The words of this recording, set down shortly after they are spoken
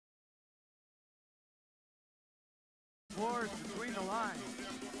Wars between the lines.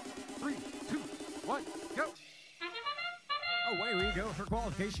 3, 2, 1, go. Away we go for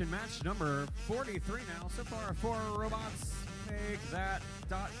qualification match number 43 now. So far, 4 robots make that ...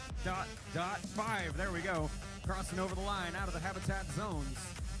 5. There we go. Crossing over the line out of the habitat zones.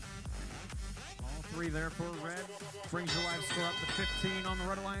 All 3 there for red. Brings your live score up to 15 on the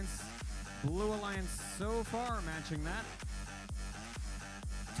red alliance. Blue alliance so far matching that.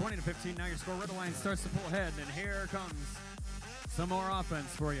 20 to 15 now your score. Red alliance starts to pull ahead, and here comes some more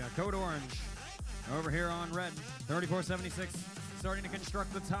offense for you. Code Orange over here on red. 3476 starting to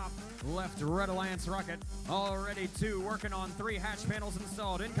construct the top left red alliance rocket. Already 2 working on 3 hatch panels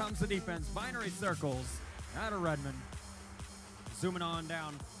installed. In comes the defense. Binary circles out of Redmond. Zooming on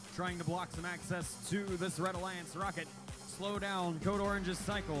down, trying to block some access to this red alliance rocket. Slow down Code Orange's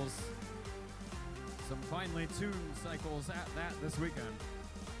cycles. Some finely tuned cycles at that this weekend.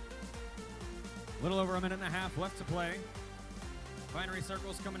 A little over a minute and a half left to play. Binary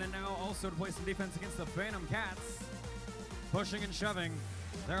circles coming in now, also to play some defense against the Phantom Cats. Pushing and shoving.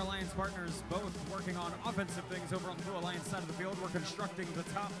 Their alliance partners both working on offensive things over on the blue alliance side of the field. We're constructing the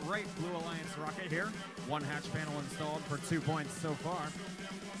top right blue alliance rocket here. 1 hatch panel installed for 2 points so far.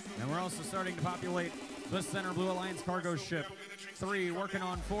 And we're also starting to populate the center blue alliance cargo ship. 3 working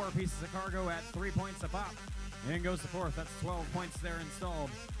on 4 pieces of cargo at 3 points a pop. In goes the 4th. That's 12 points there installed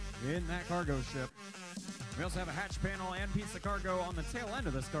in that cargo ship. We also have a hatch panel and piece of cargo on the tail end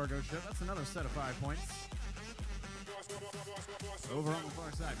of this cargo ship. That's another set of 5 points. Over on the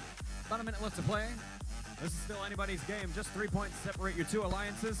far side. About a minute left to play. This is still anybody's game. Just 3 points separate your 2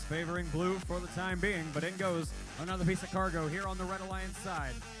 alliances, favoring blue for the time being. But in goes another piece of cargo here on the red alliance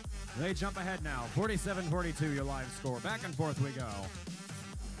side. They jump ahead now. 47-42 your live score. Back and forth we go.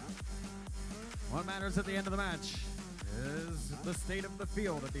 What matters at the end of the match is the state of the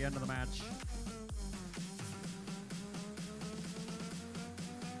field at the end of the match.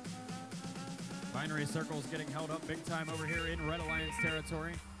 Binary circles getting held up big time over here in red alliance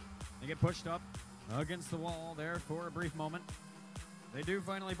territory. They get pushed up against the wall there for a brief moment. They do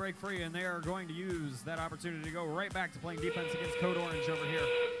finally break free, and they are going to use that opportunity to go right back to playing defense against Code Orange over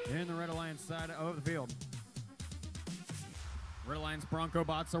here in the red alliance side of the field. Red alliance Bronco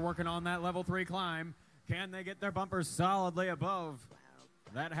bots are working on that level 3 climb. Can they get their bumpers solidly above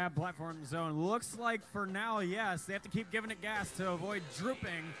that hab platform zone? Looks like for now, yes. They have to keep giving it gas to avoid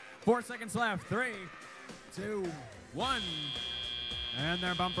drooping. 4 seconds left. 3, 2, 1. And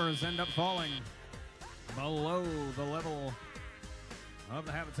their bumpers end up falling below the level of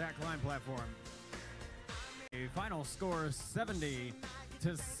the habitat climb platform. A final score 70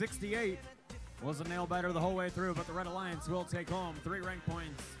 to 68. Was a nail biter the whole way through, but the Red Alliance will take home 3 rank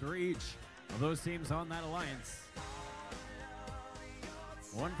points for each of those teams on that alliance.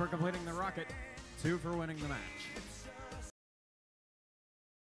 1 for completing the rocket, 2 for winning the match.